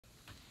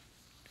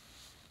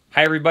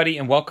Hi everybody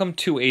and welcome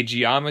to a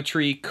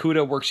geometry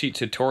Kuta worksheet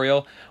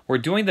tutorial. We're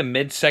doing the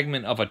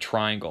mid-segment of a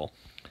triangle.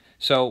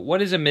 So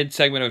what is a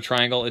mid-segment of a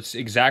triangle? It's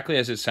exactly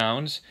as it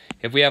sounds.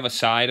 If we have a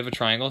side of a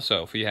triangle,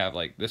 so if we have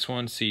like this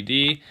one,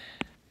 CD,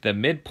 the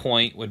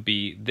midpoint would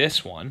be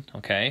this one,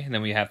 okay? And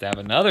then we have to have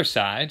another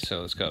side, so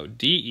let's go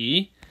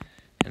DE,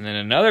 and then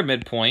another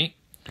midpoint.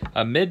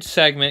 A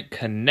mid-segment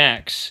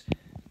connects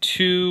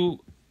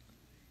two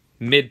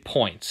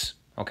midpoints.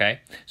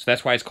 Okay, so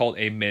that's why it's called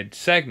a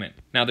mid-segment.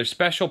 Now, there's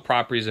special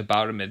properties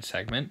about a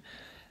mid-segment.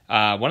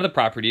 One of the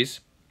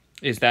properties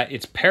is that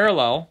it's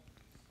parallel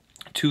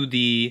to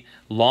the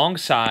long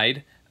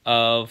side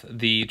of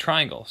the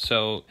triangle.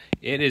 So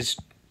it is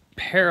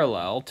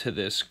parallel to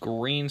this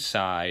green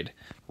side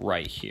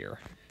right here.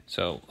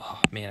 So, oh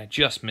man, I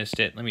just missed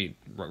it. Let me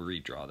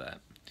redraw that.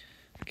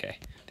 Okay,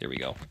 there we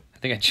go.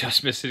 I think I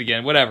just missed it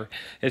again. Whatever.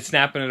 It's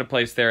snapping into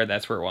place there.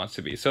 That's where it wants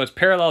to be. So it's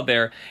parallel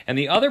there. And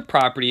the other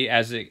property,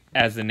 as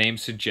the name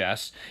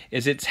suggests,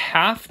 is it's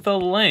half the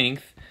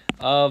length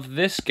of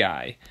this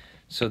guy.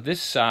 So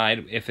this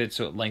side, if it's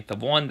a length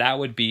of 1, that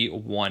would be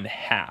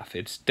 1/2.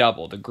 It's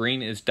double. The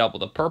green is double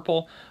the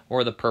purple,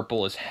 or the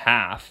purple is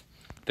half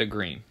the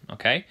green.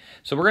 Okay?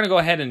 So we're going to go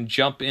ahead and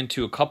jump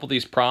into a couple of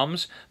these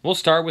problems. We'll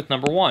start with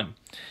number 1.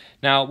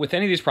 Now, with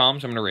any of these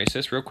problems, I'm going to erase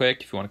this real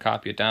quick. If you want to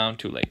copy it down,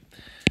 too late.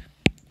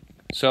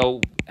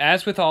 So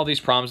as with all these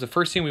problems, the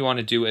first thing we want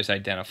to do is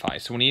identify.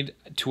 So we need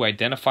to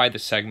identify the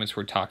segments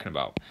we're talking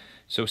about.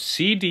 So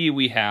CD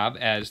we have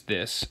as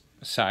this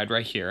side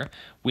right here.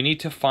 We need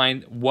to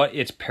find what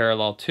it's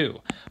parallel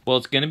to. Well,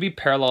 it's going to be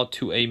parallel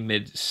to a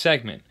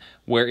mid-segment.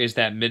 Where is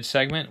that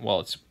mid-segment? Well,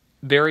 it's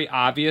very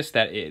obvious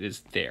that it is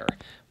there.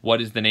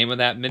 What is the name of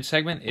that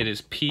mid-segment? It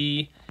is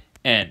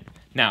PN.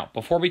 Now,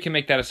 before we can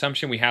make that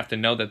assumption, we have to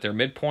know that they're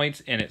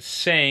midpoints, and it's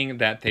saying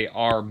that they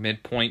are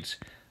midpoints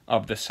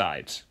of the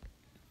sides.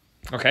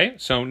 Okay,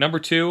 so number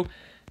 2,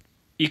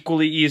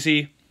 equally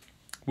easy.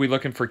 We're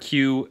looking for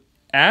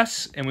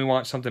QS, and we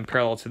want something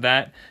parallel to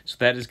that. So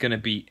that is going to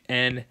be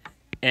NM,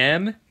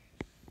 and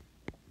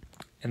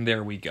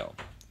there we go.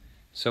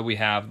 So we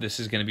have, this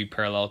is going to be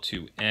parallel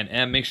to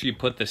NM. Make sure you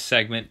put the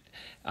segment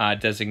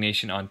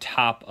designation on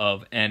top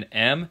of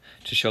NM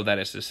to show that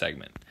it's the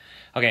segment.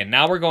 Okay,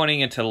 now we're going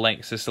into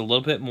lengths. This is a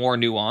little bit more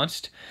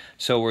nuanced.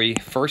 So we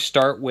first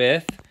start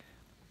with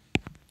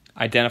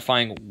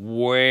identifying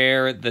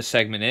where the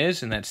segment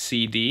is, and that's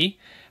CD.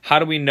 How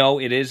do we know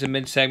it is a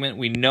mid-segment?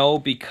 We know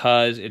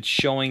because it's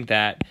showing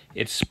that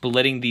it's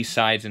splitting these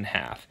sides in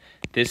half.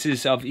 This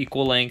is of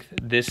equal length,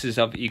 this is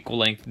of equal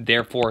length,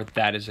 therefore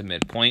that is a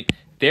midpoint.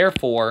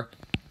 Therefore,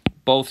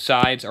 both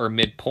sides are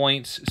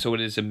midpoints, so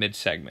it is a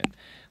mid-segment.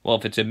 Well,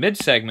 if it's a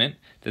mid-segment,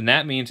 then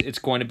that means it's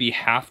going to be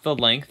half the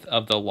length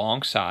of the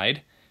long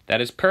side that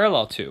is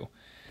parallel to.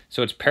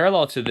 So it's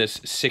parallel to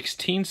this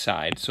 16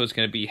 side, so it's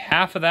going to be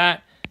half of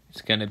that.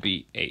 It's going to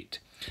be 8.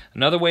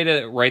 Another way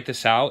to write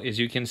this out is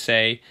you can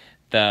say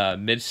the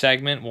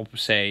mid-segment, we'll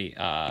say,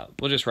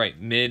 we'll just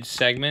write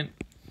mid-segment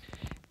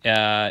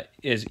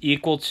is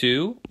equal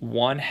to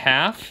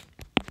 1/2,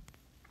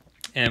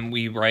 and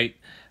we write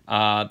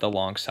the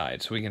long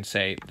side. So we can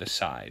say the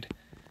side.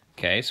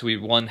 Okay, so we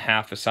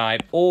 1/2 a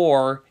side,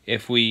 or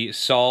if we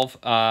solve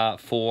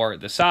for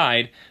the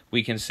side,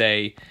 we can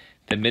say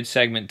the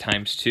mid-segment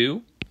times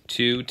 2,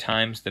 2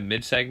 times the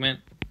mid-segment,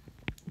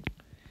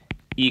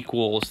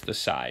 equals the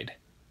side.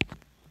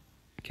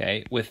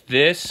 Okay, with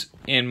this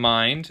in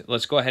mind,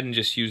 let's go ahead and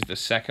just use the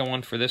second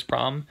one for this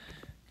problem.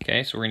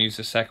 Okay, so we're going to use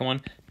the second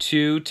one.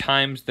 2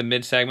 times the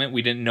mid-segment,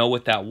 we didn't know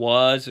what that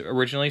was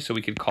originally, so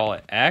we could call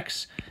it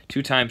x.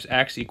 2 times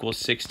x equals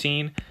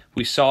 16.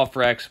 We solve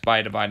for x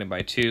by dividing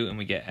by 2, and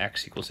we get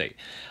x equals 8.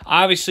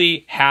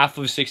 Obviously, half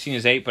of 16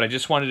 is 8, but I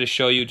just wanted to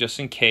show you just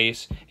in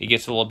case it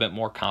gets a little bit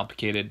more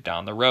complicated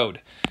down the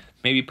road.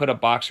 Maybe put a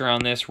box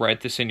around this,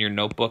 write this in your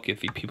notebook if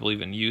people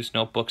even use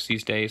notebooks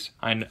these days.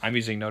 I'm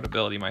using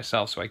Notability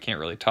myself, so I can't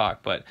really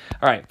talk. But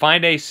all right,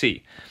 find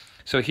AC.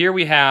 So here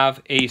we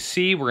have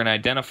AC. We're going to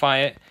identify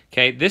it.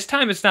 Okay, this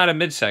time it's not a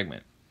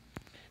mid-segment.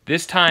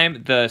 This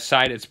time the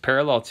side it's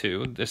parallel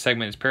to, the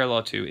segment it's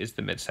parallel to, is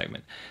the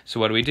mid-segment. So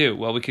what do we do?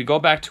 Well, we could go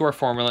back to our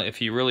formula if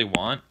you really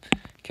want.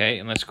 Okay,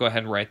 and let's go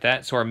ahead and write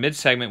that. So our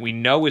mid-segment we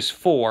know is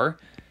 4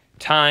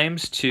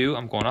 times 2.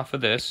 I'm going off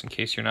of this in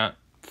case you're not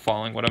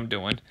following what I'm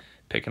doing,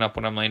 picking up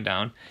what I'm laying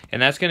down,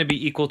 and that's going to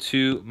be equal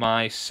to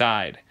my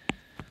side.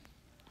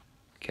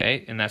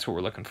 Okay, and that's what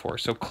we're looking for.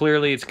 So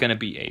clearly it's going to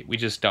be 8. We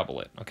just double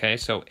it. Okay,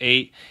 so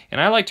 8,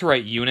 and I like to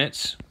write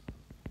units,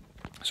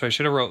 so I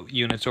should have wrote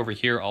units over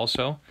here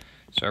also,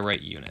 so I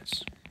write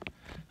units.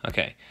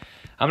 Okay,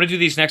 I'm going to do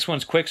these next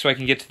ones quick so I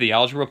can get to the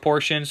algebra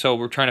portion. So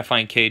we're trying to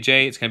find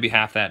KJ, it's going to be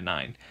half that,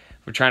 9.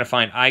 We're trying to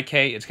find IK,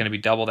 it's going to be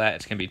double that,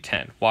 it's going to be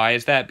 10. Why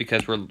is that?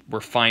 Because we're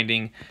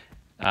finding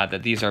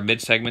that these are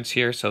mid-segments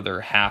here, so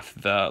they're half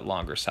the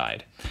longer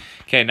side.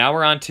 Okay, now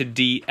we're on to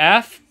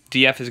DF.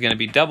 DF is going to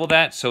be double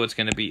that, so it's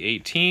going to be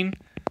 18.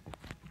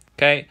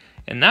 Okay,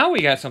 and now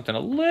we got something a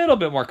little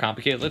bit more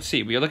complicated. Let's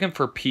see. We are looking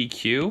for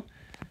PQ.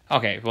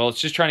 Okay, well, it's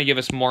just trying to give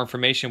us more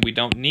information. We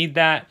don't need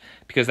that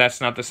because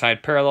that's not the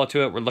side parallel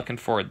to it. We're looking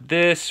for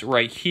this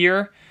right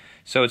here.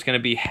 So it's going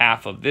to be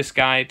half of this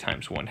guy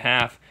times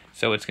 1/2.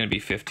 So it's going to be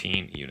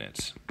 15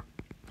 units.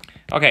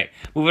 Okay,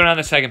 moving on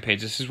to the second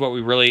page. This is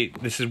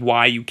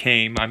why you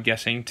came, I'm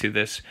guessing, to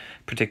this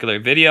particular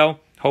video.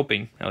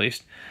 Hoping, at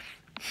least.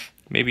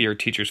 Maybe your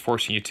teacher's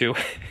forcing you to.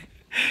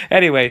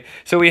 Anyway,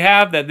 so we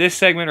have that this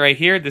segment right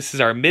here, this is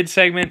our mid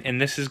segment,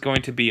 and this is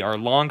going to be our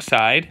long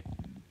side.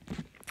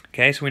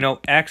 Okay, so we know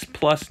x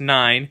plus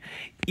 9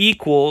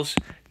 equals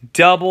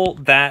double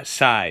that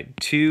side.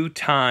 2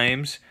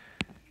 times,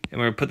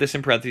 and we're going to put this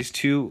in parentheses,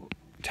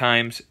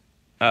 2x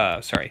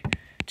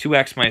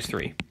minus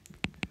 3.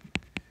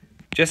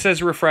 Just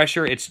as a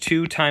refresher, it's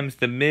 2 times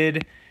the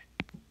mid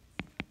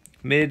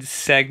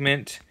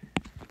segment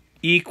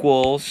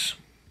equals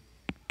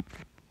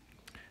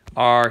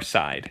our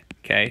side.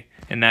 Okay,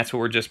 and that's what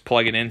we're just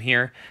plugging in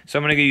here. So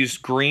I'm going to use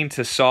green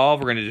to solve.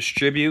 We're going to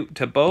distribute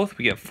to both.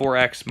 We get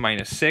 4x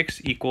minus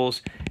 6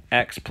 equals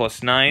x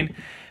plus 9.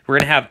 We're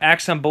going to have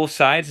x on both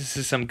sides. This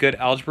is some good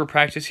algebra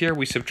practice here.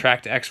 We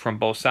subtract x from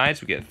both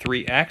sides. We get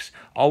 3x.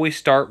 Always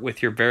start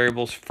with your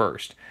variables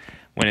first.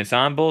 When it's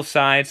on both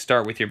sides,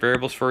 start with your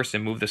variables first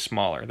and move the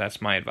smaller. That's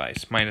my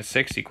advice. Minus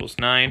 6 equals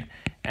 9.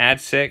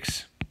 Add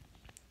 6.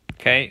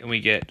 Okay, and we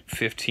get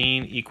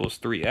 15 equals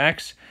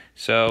 3x.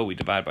 So we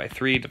divide by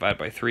 3, divide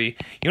by 3.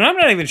 You know, I'm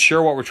not even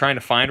sure what we're trying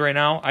to find right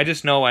now. I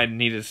just know I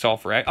needed to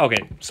solve for x. Okay,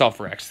 solve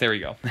for x. There we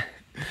go.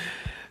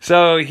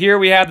 So here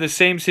we have the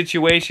same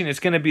situation. It's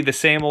going to be the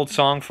same old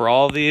song for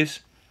all of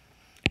these.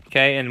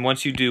 Okay, and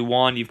once you do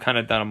one, you've kind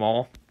of done them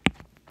all.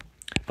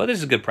 But this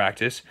is good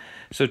practice.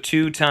 So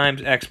 2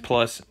 times x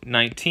plus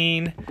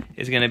 19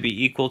 is going to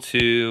be equal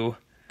to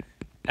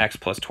x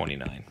plus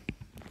 29.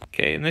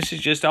 Okay, and this is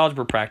just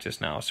algebra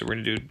practice now. So we're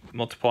going to do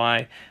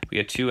multiply. We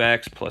get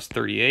 2x plus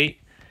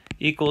 38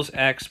 equals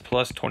x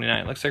plus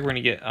 29. Looks like we're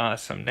going to get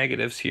some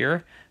negatives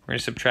here. We're going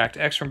to subtract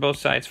x from both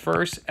sides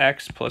first.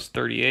 X plus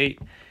 38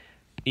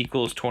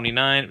 equals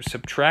 29.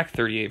 Subtract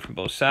 38 from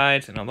both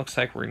sides. And it looks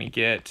like we're going to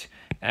get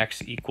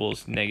x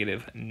equals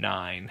negative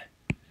 9.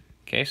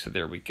 Okay, so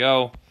there we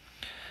go.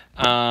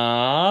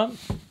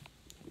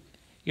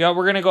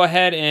 We're going to go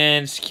ahead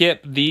and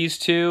skip these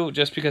two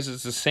just because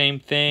it's the same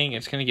thing.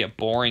 It's going to get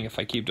boring if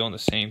I keep doing the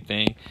same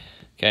thing.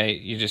 Okay,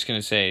 you're just going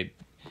to say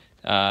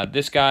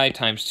this guy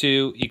times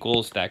 2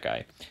 equals that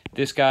guy.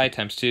 This guy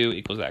times 2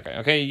 equals that guy.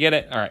 Okay, you get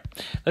it? All right.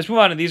 Let's move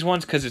on to these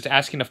ones because it's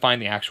asking to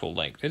find the actual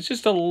length. It's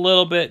just a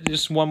little bit,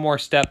 just one more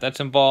step that's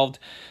involved.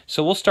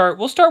 So we'll start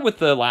with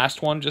the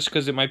last one just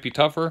because it might be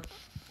tougher.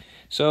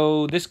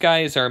 So this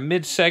guy is our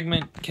mid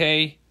segment,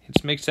 okay?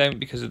 It's mid segment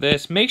because of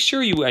this. Make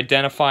sure you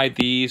identify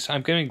these.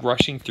 I'm going to be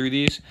rushing through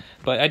these,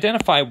 but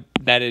identify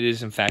that it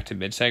is in fact a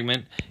mid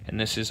segment, and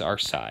this is our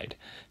side.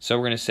 So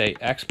we're going to say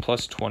x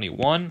plus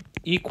 21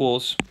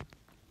 equals,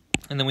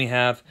 and then we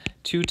have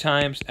 2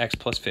 times x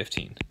plus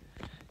 15.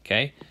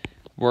 Okay,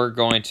 we're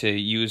going to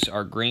use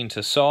our green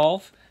to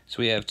solve. So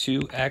we have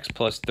 2x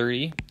plus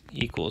 30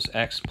 equals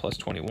x plus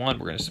 21.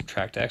 We're going to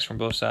subtract x from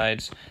both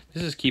sides.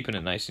 This is keeping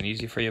it nice and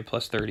easy for you.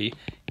 Plus 30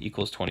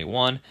 equals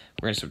 21.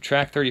 We're going to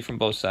subtract 30 from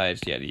both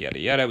sides. Yada, yada,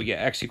 yada. We get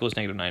x equals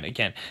negative 9.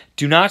 Again,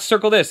 do not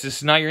circle this. This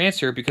is not your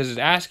answer because it's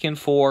asking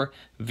for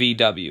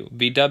VW.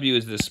 VW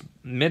is this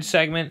mid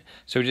segment.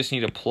 So we just need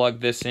to plug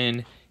this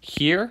in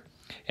here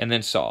and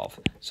then solve.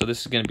 So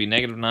this is going to be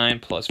negative 9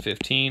 plus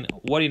 15.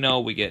 What do you know?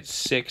 We get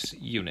 6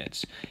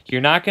 units.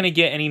 You're not going to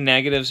get any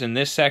negatives in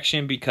this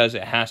section because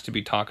it has to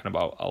be talking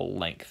about a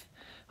length.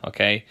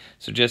 Okay,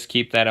 so just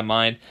keep that in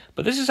mind.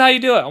 But this is how you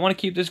do it. I want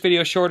to keep this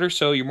video shorter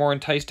so you're more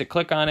enticed to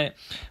click on it.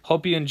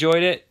 Hope you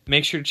enjoyed it.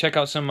 Make sure to check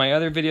out some of my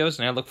other videos,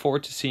 and I look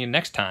forward to seeing you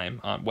next time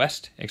on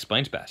West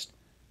Explains Best.